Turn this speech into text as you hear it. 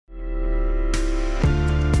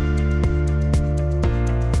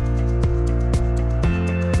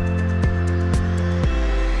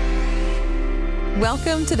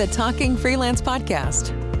Welcome to the Talking Freelance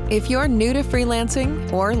podcast. If you're new to freelancing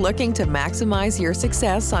or looking to maximize your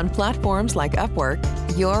success on platforms like Upwork,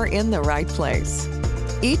 you're in the right place.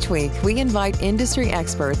 Each week, we invite industry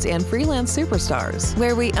experts and freelance superstars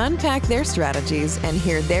where we unpack their strategies and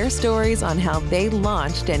hear their stories on how they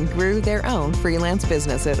launched and grew their own freelance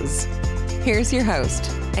businesses. Here's your host,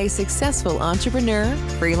 a successful entrepreneur,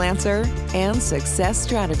 freelancer, and success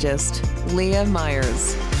strategist, Leah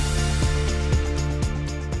Myers.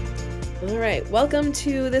 All right, welcome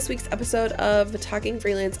to this week's episode of Talking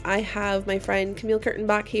Freelance. I have my friend Camille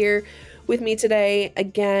Kurtenbach here with me today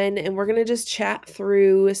again, and we're going to just chat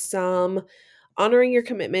through some honoring your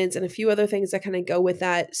commitments and a few other things that kind of go with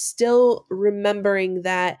that. Still remembering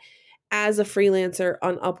that as a freelancer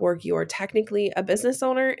on Upwork, you are technically a business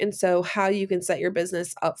owner, and so how you can set your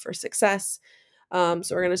business up for success. So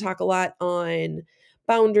we're going to talk a lot on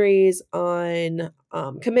boundaries, on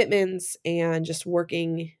commitments, and just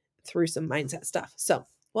working through some mindset stuff. So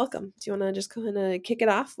welcome. Do you want to just kind of kick it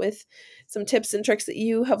off with some tips and tricks that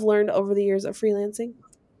you have learned over the years of freelancing?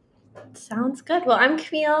 Sounds good. Well, I'm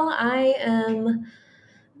Camille. I am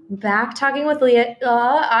back talking with Leah.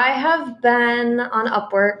 I have been on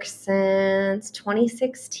Upwork since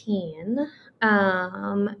 2016.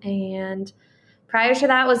 And prior to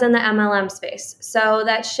that was in the MLM space. So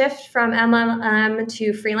that shift from MLM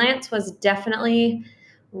to freelance was definitely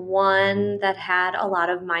one that had a lot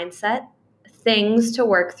of mindset things to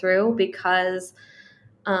work through because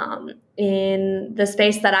in the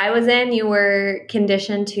space that I was in, you were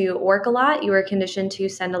conditioned to work a lot. You were conditioned to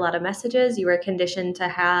send a lot of messages. You were conditioned to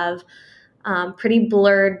have pretty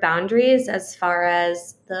blurred boundaries as far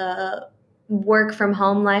as the work from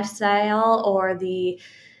home lifestyle or the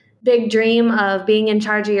big dream of being in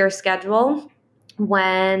charge of your schedule,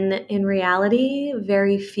 when in reality,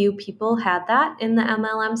 very few people had that in the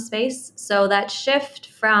MLM space. So that shift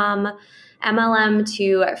from MLM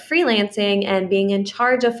to freelancing and being in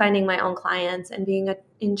charge of finding my own clients and being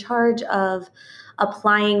in charge of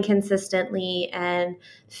applying consistently and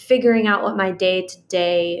figuring out what my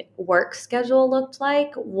day-to-day work schedule looked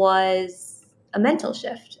like was a mental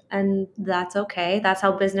shift. And that's okay. That's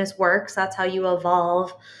how business works. That's how you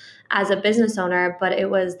evolve as a business owner. But it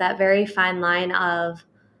was that very fine line of,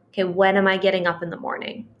 okay, when am I getting up in the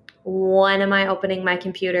morning? When am I opening my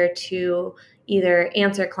computer to either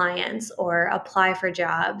answer clients or apply for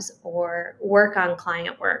jobs or work on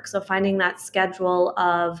client work? So finding that schedule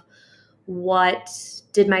of what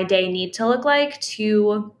did my day need to look like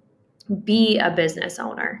to be a business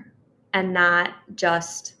owner and not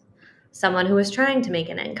just someone who is trying to make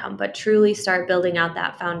an income, but truly start building out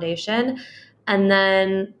that foundation. And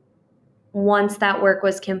then once that work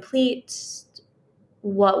was complete,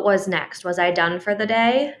 what was next? Was I done for the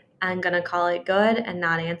day? I'm going to call it good and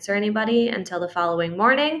not answer anybody until the following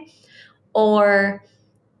morning? Or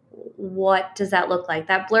what does that look like?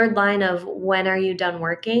 That blurred line of when are you done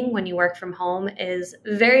working when you work from home is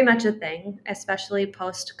very much a thing, especially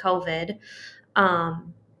post-COVID,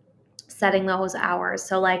 setting those hours.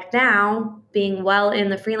 So like now, being well in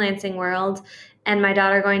the freelancing world and my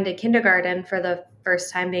daughter going to kindergarten for the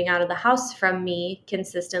first time, being out of the house from me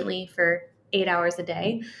consistently for 8 hours a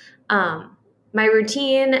day, my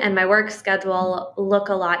routine and my work schedule look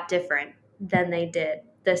a lot different than they did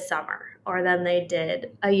this summer or than they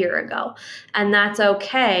did a year ago. And that's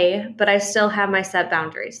okay, but I still have my set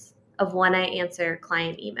boundaries of when I answer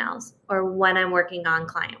client emails or when I'm working on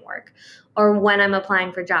client work or when I'm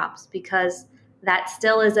applying for jobs, because that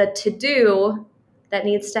still is a to-do that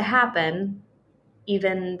needs to happen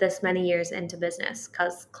even this many years into business,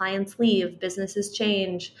 because clients leave, businesses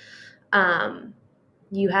change,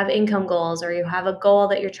 you have income goals or you have a goal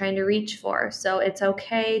that you're trying to reach for. So it's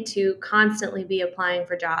okay to constantly be applying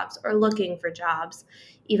for jobs or looking for jobs,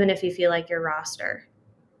 even if you feel like your roster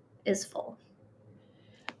is full.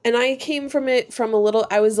 And I came from it from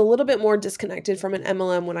I was a little bit more disconnected from an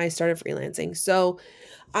MLM when I started freelancing. So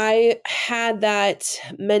I had that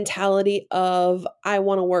mentality of I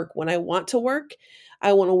want to work when I want to work.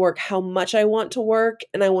 I want to work how much I want to work,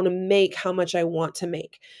 and I want to make how much I want to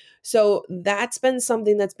make. So that's been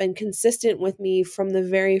something that's been consistent with me from the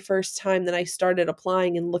very first time that I started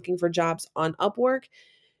applying and looking for jobs on Upwork.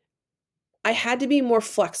 I had to be more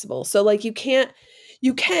flexible. So like you can,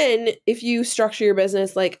 if you structure your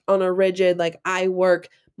business like on a rigid, like I work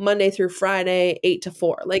Monday through Friday, 8 to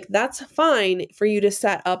 4. Like that's fine for you to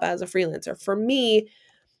set up as a freelancer. For me,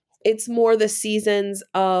 it's more the seasons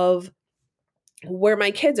of where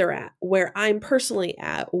my kids are at, where I'm personally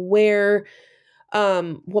at, where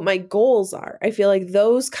what my goals are. I feel like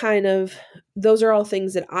those are all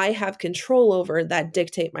things that I have control over that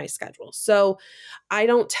dictate my schedule. So I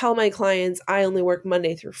don't tell my clients I only work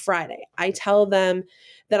Monday through Friday. I tell them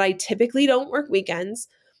that I typically don't work weekends,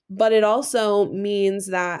 but it also means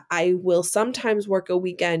that I will sometimes work a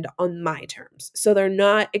weekend on my terms. So they're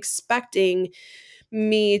not expecting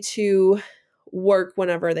me to work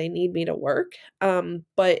whenever they need me to work.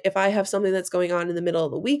 But if I have something that's going on in the middle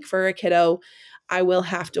of the week for a kiddo, I will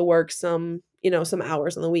have to work some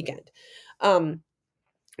hours on the weekend.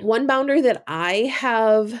 One boundary that I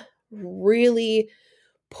have really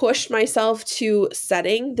pushed myself to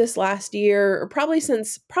setting this last year, or probably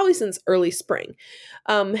since early spring,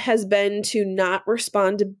 has been to not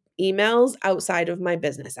respond to emails outside of my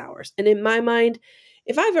business hours. And in my mind,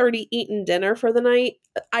 if I've already eaten dinner for the night,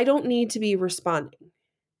 I don't need to be responding.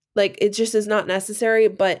 Like, it just is not necessary.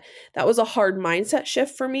 But that was a hard mindset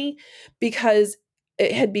shift for me because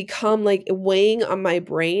it had become like weighing on my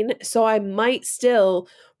brain. So I might still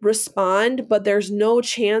respond, but there's no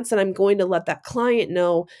chance that I'm going to let that client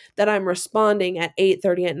know that I'm responding at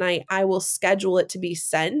 8:30 at night. I will schedule it to be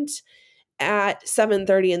sent at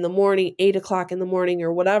 7:30 in the morning, 8 o'clock in the morning,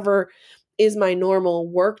 or whatever is my normal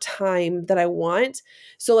work time that I want.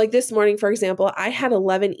 So like this morning, for example, I had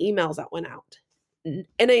 11 emails that went out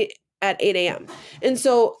at 8 a.m. And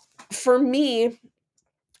so for me,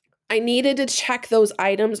 I needed to check those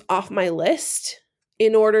items off my list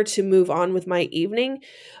in order to move on with my evening.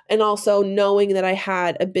 And also knowing that I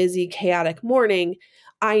had a busy, chaotic morning,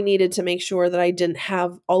 I needed to make sure that I didn't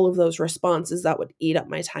have all of those responses that would eat up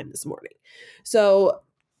my time this morning. So,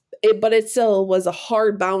 but it still was a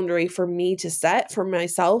hard boundary for me to set for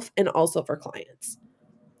myself and also for clients.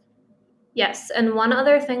 Yes. And one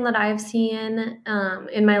other thing that I've seen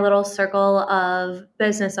in my little circle of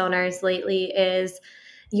business owners lately is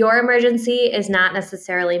your emergency is not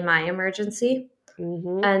necessarily my emergency.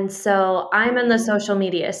 Mm-hmm. And so I'm in the social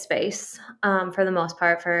media space for the most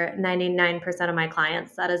part for 99% of my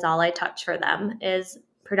clients. That is all I touch for them is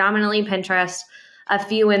predominantly Pinterest, a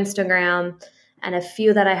few Instagram, and a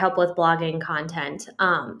few that I help with blogging content.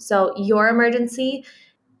 So your emergency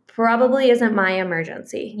probably isn't my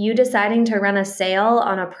emergency. You deciding to run a sale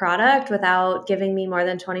on a product without giving me more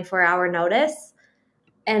than 24-hour notice,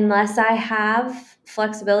 unless I have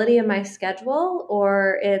flexibility in my schedule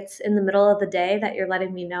or it's in the middle of the day that you're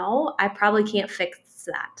letting me know, I probably can't fix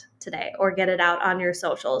that today or get it out on your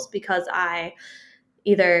socials because I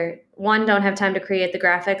either one, don't have time to create the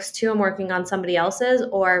graphics, two, I'm working on somebody else's,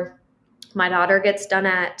 or my daughter gets done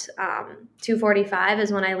at 2:45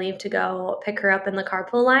 is when I leave to go pick her up in the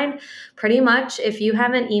carpool line. Pretty much, if you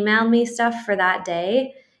haven't emailed me stuff for that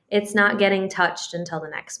day, it's not getting touched until the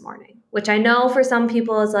next morning, which I know for some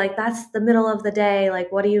people is like, that's the middle of the day.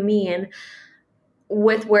 Like, what do you mean?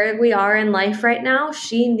 With where we are in life right now,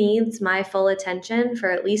 she needs my full attention for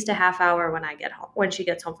at least a half hour when I get home, when she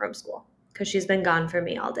gets home from school, because she's been gone for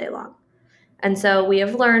me all day long. And so we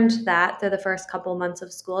have learned that through the first couple months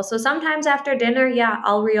of school. So sometimes after dinner, yeah,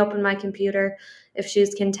 I'll reopen my computer if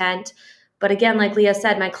she's content. But again, like Leah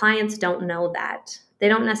said, my clients don't know that. They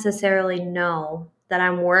don't necessarily know that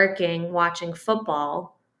I'm working, watching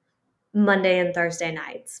football Monday and Thursday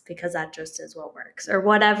nights because that just is what works, or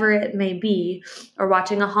whatever it may be, or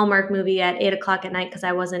watching a Hallmark movie at 8 o'clock at night because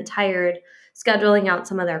I wasn't tired scheduling out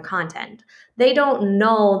some of their content. They don't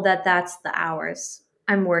know that that's the hours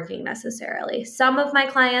I'm working necessarily. Some of my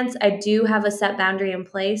clients, I do have a set boundary in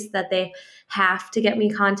place that they have to get me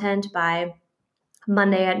content by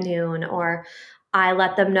Monday at noon, or I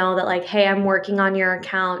let them know that, like, hey, I'm working on your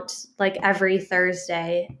account like every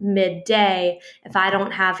Thursday midday. If I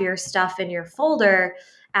don't have your stuff in your folder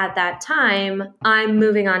at that time, I'm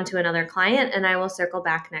moving on to another client and I will circle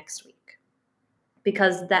back next week.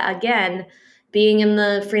 Because that, again, being in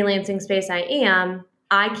the freelancing space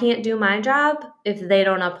I can't do my job if they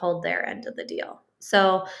don't uphold their end of the deal.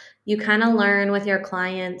 So you kind of learn with your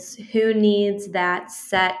clients who needs that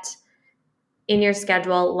set in your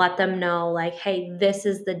schedule. Let them know, like, hey, this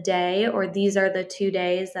is the day, or these are the 2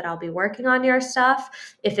 days that I'll be working on your stuff.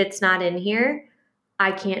 If it's not in here,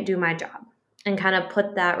 I can't do my job. And kind of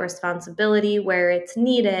put that responsibility where it's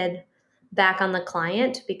needed back on the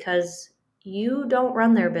client, because you don't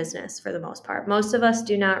run their business for the most part. Most of us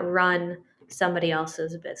do not run somebody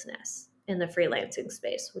else's business in the freelancing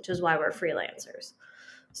space, which is why we're freelancers.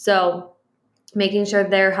 So making sure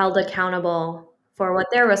they're held accountable for what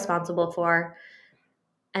they're responsible for,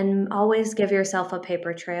 and always give yourself a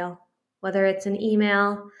paper trail, whether it's an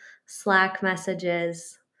email, Slack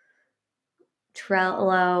messages,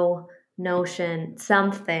 Trello, Notion,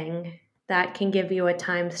 something that can give you a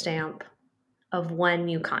timestamp of when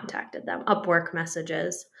you contacted them. Upwork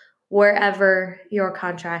messages, wherever your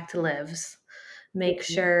contract lives. Make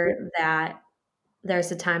sure that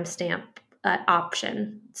there's a timestamp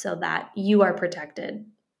option so that you are protected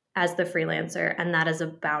as the freelancer, and that is a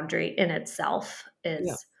boundary in itself, Yeah.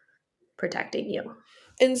 is protecting you.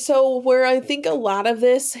 And so, where I think a lot of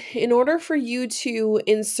this, in order for you to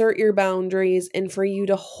insert your boundaries and for you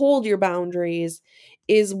to hold your boundaries,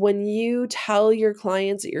 is when you tell your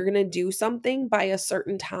clients that you're going to do something by a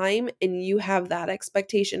certain time and you have that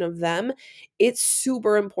expectation of them, it's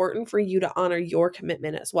super important for you to honor your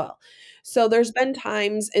commitment as well. So, there's been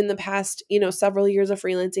times in the past, several years of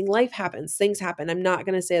freelancing, life happens, things happen. I'm not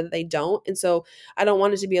going to say that they don't. And so, I don't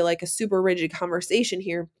want it to be like a super rigid conversation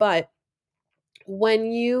here, but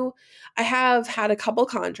I have had a couple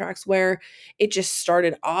contracts where it just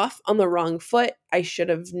started off on the wrong foot. I should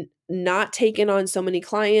have not taken on so many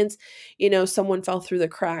clients. Someone fell through the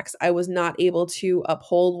cracks. I was not able to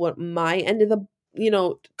uphold what my end of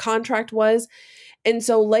the contract was. And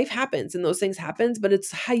so life happens and those things happens, but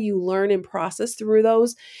it's how you learn and process through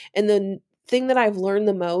those. And the thing that I've learned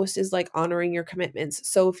the most is like honoring your commitments.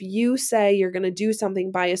 So if you say you're going to do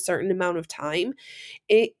something by a certain amount of time,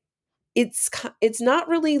 it it's not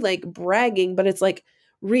really like bragging, but it's like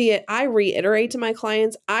I reiterate to my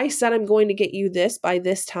clients, I said I'm going to get you this by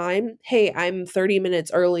this time. Hey, I'm 30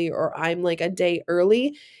 minutes early or I'm like a day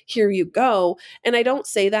early. Here you go. And I don't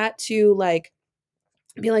say that to like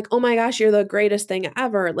be like, "Oh my gosh, you're the greatest thing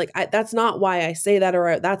ever." Like that's not why I say that,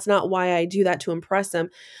 or that's not why I do that to impress them.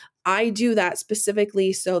 I do that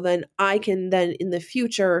specifically so then I can then in the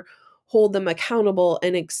future hold them accountable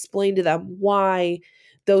and explain to them why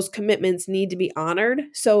those commitments need to be honored.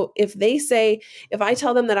 So if I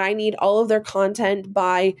tell them that I need all of their content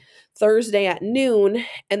by Thursday at noon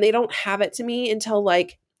and they don't have it to me until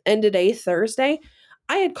like end of day Thursday,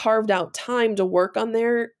 I had carved out time to work on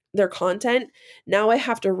their content. Now I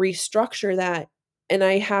have to restructure that and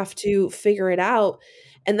I have to figure it out.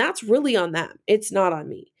 And that's really on them. It's not on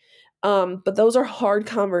me. But those are hard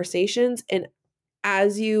conversations. And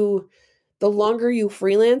the longer you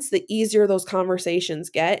freelance, the easier those conversations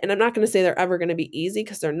get. And I'm not going to say they're ever going to be easy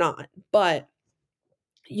because they're not, but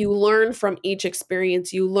you learn from each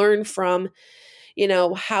experience. You learn from,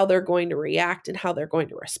 how they're going to react and how they're going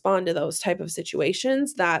to respond to those type of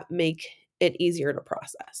situations that make it easier to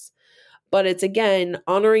process. But it's again,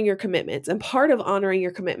 honoring your commitments. And part of honoring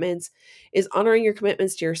your commitments is honoring your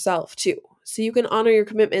commitments to yourself too. So you can honor your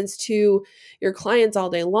commitments to your clients all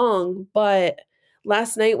day long. But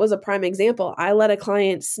last night was a prime example. I let a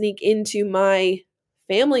client sneak into my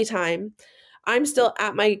family time. I'm still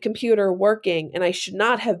at my computer working and I should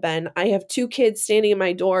not have been. I have two kids standing in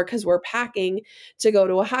my door because we're packing to go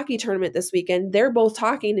to a hockey tournament this weekend. They're both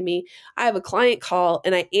talking to me. I have a client call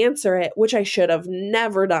and I answer it, which I should have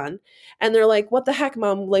never done. And they're like, "What the heck,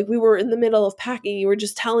 mom? Like, we were in the middle of packing. You were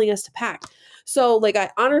just telling us to pack." So, like,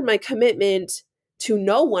 I honored my commitment to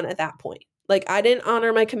no one at that point. Like, I didn't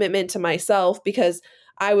honor my commitment to myself because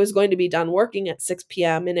I was going to be done working at 6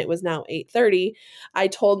 p.m. and it was now 8:30. I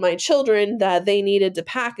told my children that they needed to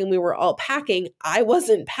pack and we were all packing. I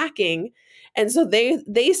wasn't packing. And so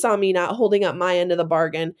they saw me not holding up my end of the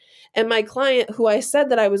bargain. And my client, who I said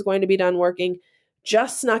that I was going to be done working,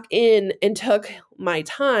 just snuck in and took my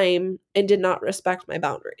time and did not respect my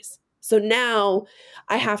boundaries. So now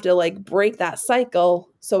I have to like break that cycle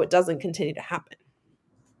so it doesn't continue to happen.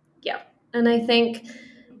 Yeah. And I think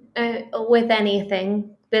with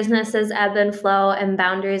anything, businesses ebb and flow and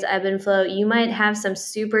boundaries ebb and flow. You might have some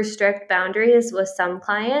super strict boundaries with some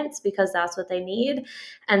clients because that's what they need,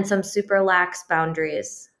 and some super lax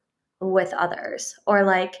boundaries with others. Or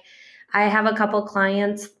like, I have a couple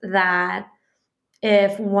clients that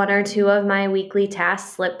if one or two of my weekly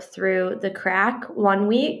tasks slip through the crack one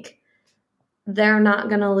week, they're not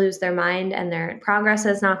going to lose their mind and their progress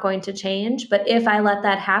is not going to change. But if I let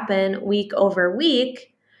that happen week over week,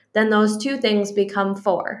 then those two things become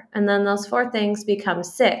four. And then those four things become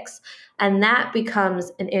six. And that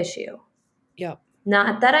becomes an issue. Yep.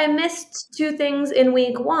 Not that I missed two things in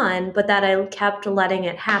week one, but that I kept letting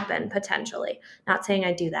it happen potentially. Not saying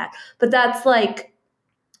I do that, but that's like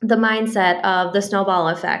the mindset of the snowball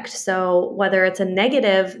effect. So whether it's a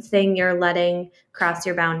negative thing you're letting cross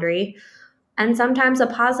your boundary, and sometimes a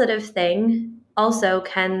positive thing also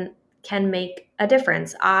can make a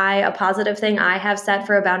difference. A positive thing I have set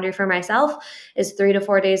for a boundary for myself is 3 to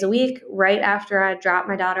 4 days a week. Right after I drop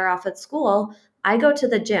my daughter off at school, I go to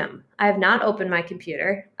the gym. I have not opened my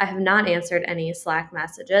computer. I have not answered any Slack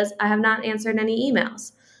messages. I have not answered any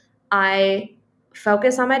emails. I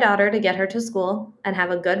focus on my daughter to get her to school and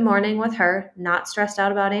have a good morning with her, not stressed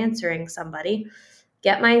out about answering somebody.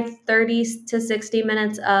 Get my 30 to 60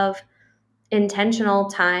 minutes of intentional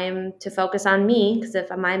time to focus on me, because if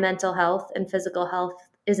my mental health and physical health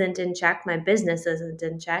isn't in check, my business isn't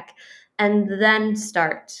in check, and then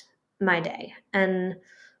start my day. And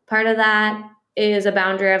part of that is a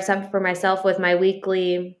boundary I've set for myself with my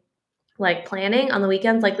weekly like planning on the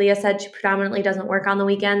weekends. Like Leah said, she predominantly doesn't work on the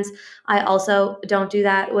weekends. I also don't do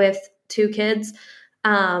that with two kids.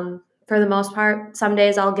 For the most part, some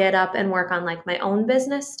days I'll get up and work on like my own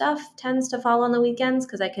business stuff tends to fall on the weekends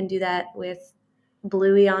because I can do that with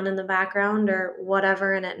Bluey on in the background or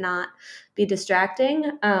whatever and it not be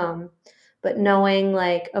distracting. But knowing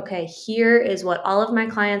like, okay, here is what all of my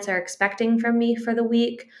clients are expecting from me for the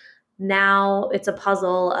week. Now it's a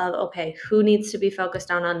puzzle of, okay, who needs to be focused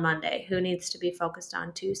on Monday? Who needs to be focused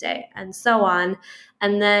on Tuesday? And so on.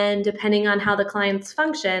 And then depending on how the clients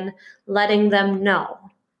function, letting them know,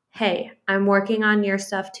 hey, I'm working on your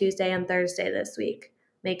stuff Tuesday and Thursday this week.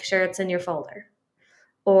 Make sure it's in your folder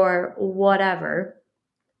or whatever.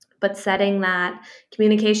 But setting that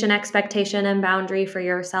communication expectation and boundary for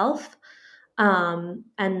yourself. And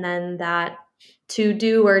then that to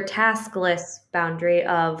do or task list boundary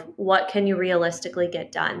of what can you realistically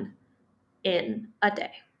get done in a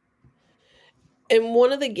day. And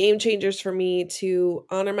one of the game changers for me to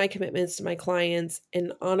honor my commitments to my clients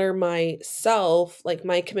and honor myself, like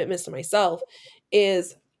my commitments to myself,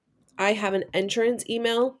 is I have an entrance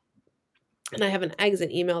email and I have an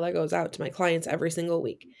exit email that goes out to my clients every single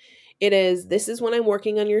week. This is when I'm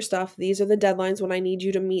working on your stuff. These are the deadlines when I need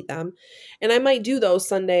you to meet them. And I might do those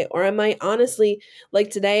Sunday, or I might honestly, like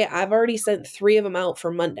today, I've already sent 3 of them out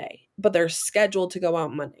for Monday, but they're scheduled to go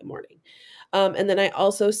out Monday morning. And then I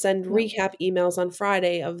also send recap emails on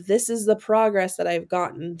Friday of this is the progress that I've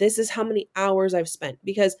gotten. This is how many hours I've spent.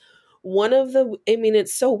 Because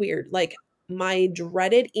it's so weird. Like my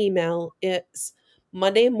dreaded email is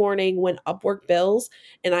Monday morning when Upwork bills,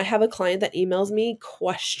 and I have a client that emails me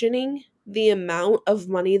questioning the amount of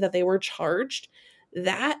money that they were charged.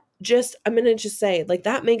 I'm going to just say, like,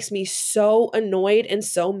 that makes me so annoyed and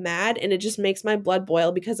so mad. And it just makes my blood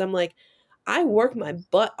boil because I'm like, I work my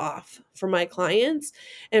butt off for my clients,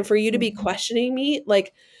 and for you to be questioning me,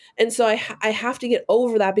 like, and so I have to get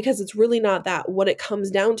over that because it's really not that. What it comes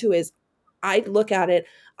down to is I look at it,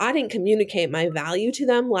 I didn't communicate my value to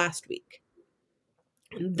them last week.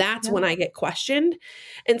 That's when I get questioned.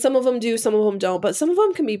 And some of them do, some of them don't, but some of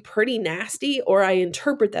them can be pretty nasty, or I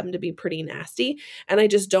interpret them to be pretty nasty. And I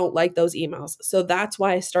just don't like those emails. So that's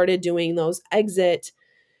why I started doing those exit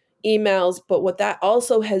emails. But what that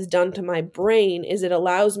also has done to my brain is it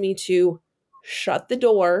allows me to shut the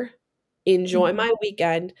door, enjoy my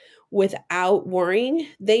weekend without worrying.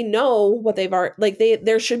 They know what they've already, like,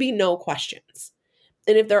 there should be no questions.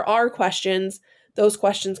 And if there are questions, those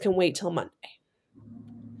questions can wait till Monday.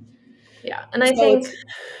 Yeah. And I So think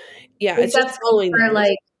it's just following for those.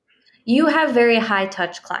 like, you have very high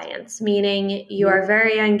touch clients, meaning you are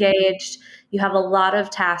very engaged. You have a lot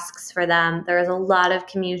of tasks for them. There is a lot of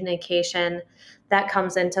communication that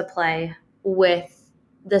comes into play with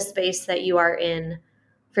the space that you are in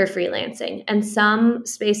for freelancing. And some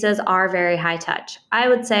spaces are very high touch. I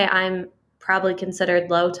would say I'm probably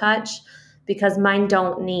considered low touch because mine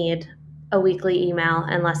don't need a weekly email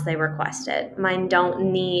unless they request it. Mine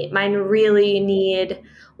really need,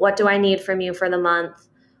 what do I need from you for the month?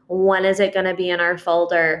 When is it going to be in our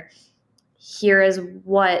folder? Here is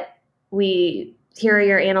here are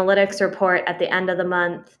your analytics report at the end of the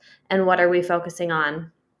month, and what are we focusing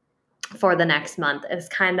on for the next month is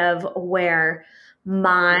kind of where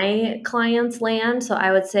my clients land. So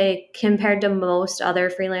I would say compared to most other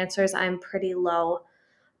freelancers, I'm pretty low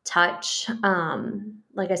touch.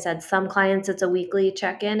 Like I said, some clients it's a weekly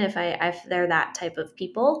check-in if they're that type of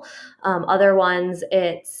people. Other ones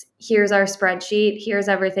it's here's our spreadsheet, here's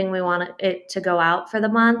everything we want it to go out for the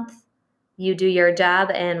month. You do your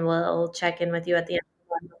job and we'll check in with you at the end of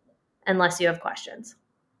the month unless you have questions.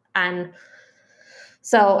 And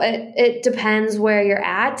so it depends where you're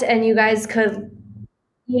at, and you guys could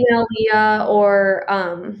email Leah or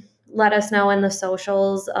let us know in the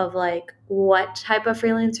socials of like what type of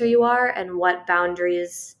freelancer you are and what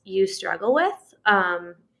boundaries you struggle with.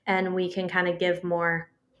 And we can kind of give more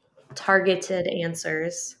targeted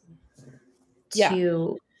answers Yeah.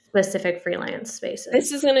 to specific freelance spaces.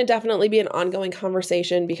 This is going to definitely be an ongoing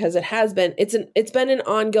conversation because it's been an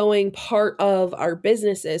ongoing part of our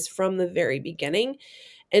businesses from the very beginning.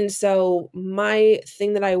 And so my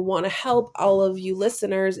thing that I want to help all of you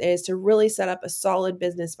listeners is to really set up a solid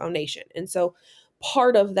business foundation. And so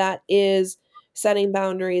part of that is setting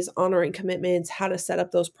boundaries, honoring commitments, how to set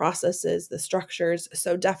up those processes, the structures.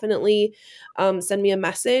 So definitely send me a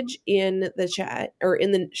message in the chat or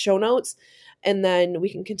in the show notes, and then we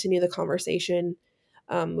can continue the conversation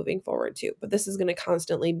moving forward too. But this is going to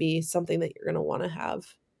constantly be something that you're going to want to have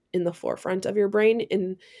in the forefront of your brain.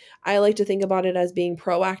 And I like to think about it as being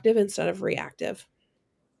proactive instead of reactive.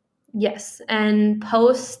 Yes. And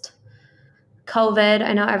post COVID,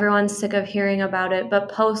 I know everyone's sick of hearing about it, but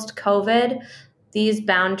post COVID, these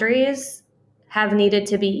boundaries have needed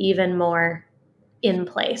to be even more in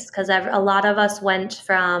place because a lot of us went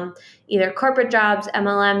from either corporate jobs,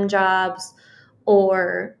 MLM jobs,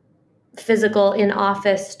 or physical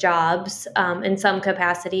in-office jobs in some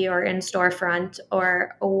capacity or in storefront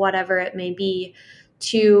or whatever it may be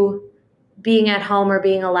to being at home or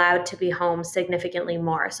being allowed to be home significantly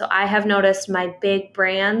more. So I have noticed my big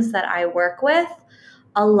brands that I work with,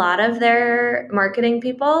 a lot of their marketing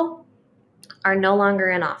people are no longer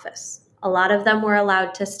in office. A lot of them were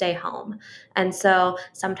allowed to stay home. And so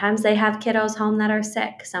sometimes they have kiddos home that are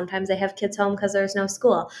sick. Sometimes they have kids home because there's no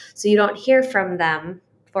school. So you don't hear from them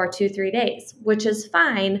for 2-3 days, which is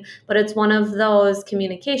fine, but it's one of those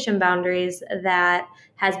communication boundaries that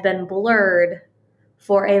has been blurred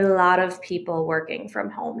for a lot of people working from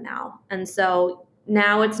home now. And so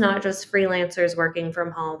now it's not just freelancers working from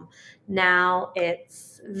home. Now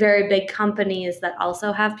it's very big companies that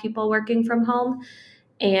also have people working from home.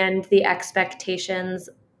 And the expectations,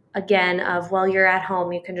 again, of, well, you're at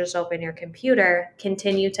home, you can just open your computer,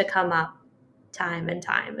 continue to come up time and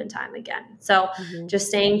time and time again. So just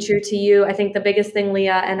staying true to you. I think the biggest thing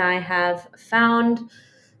Leah and I have found,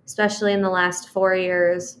 especially in the last 4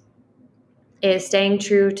 years, is staying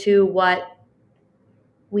true to what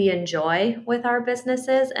we enjoy with our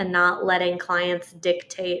businesses and not letting clients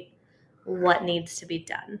dictate what needs to be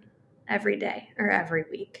done every day or every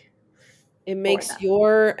week. It makes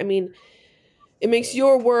it makes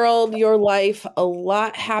your world, your life a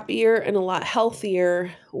lot happier and a lot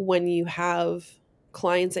healthier when you have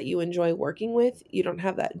clients that you enjoy working with. You don't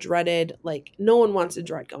have that dreaded, like, no one wants to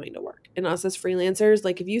dread going to work. And us as freelancers,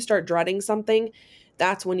 like, if you start dreading something,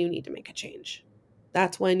 that's when you need to make a change.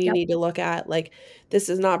 That's when you need to look at, like, this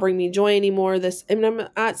does not bring me joy anymore. I'm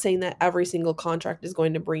not saying that every single contract is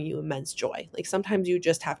going to bring you immense joy. Like, sometimes you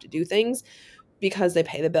just have to do things because they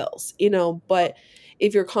pay the bills, but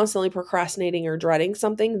if you're constantly procrastinating or dreading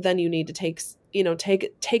something, then you need to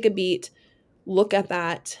take a beat, look at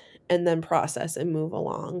that, and then process and move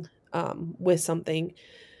along with something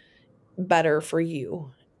better for you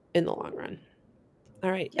in the long run. All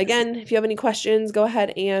right. Yes. Again, if you have any questions, go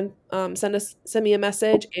ahead and send me a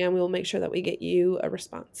message, and we will make sure that we get you a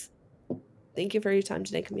response. Thank you for your time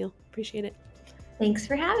today, Camille. Appreciate it. Thanks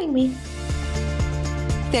for having me.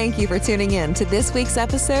 Thank you for tuning in to this week's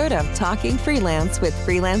episode of Talking Freelance with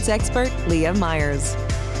freelance expert Leah Myers.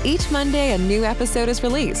 Each Monday, a new episode is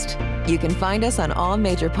released. You can find us on all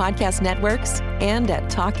major podcast networks and at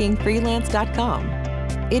talkingfreelance.com.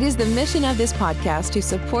 It is the mission of this podcast to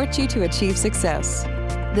support you to achieve success.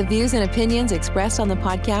 The views and opinions expressed on the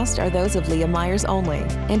podcast are those of Leah Myers only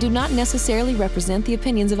and do not necessarily represent the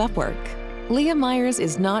opinions of Upwork. Leah Myers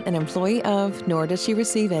is not an employee of, nor does she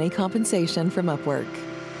receive any compensation from Upwork.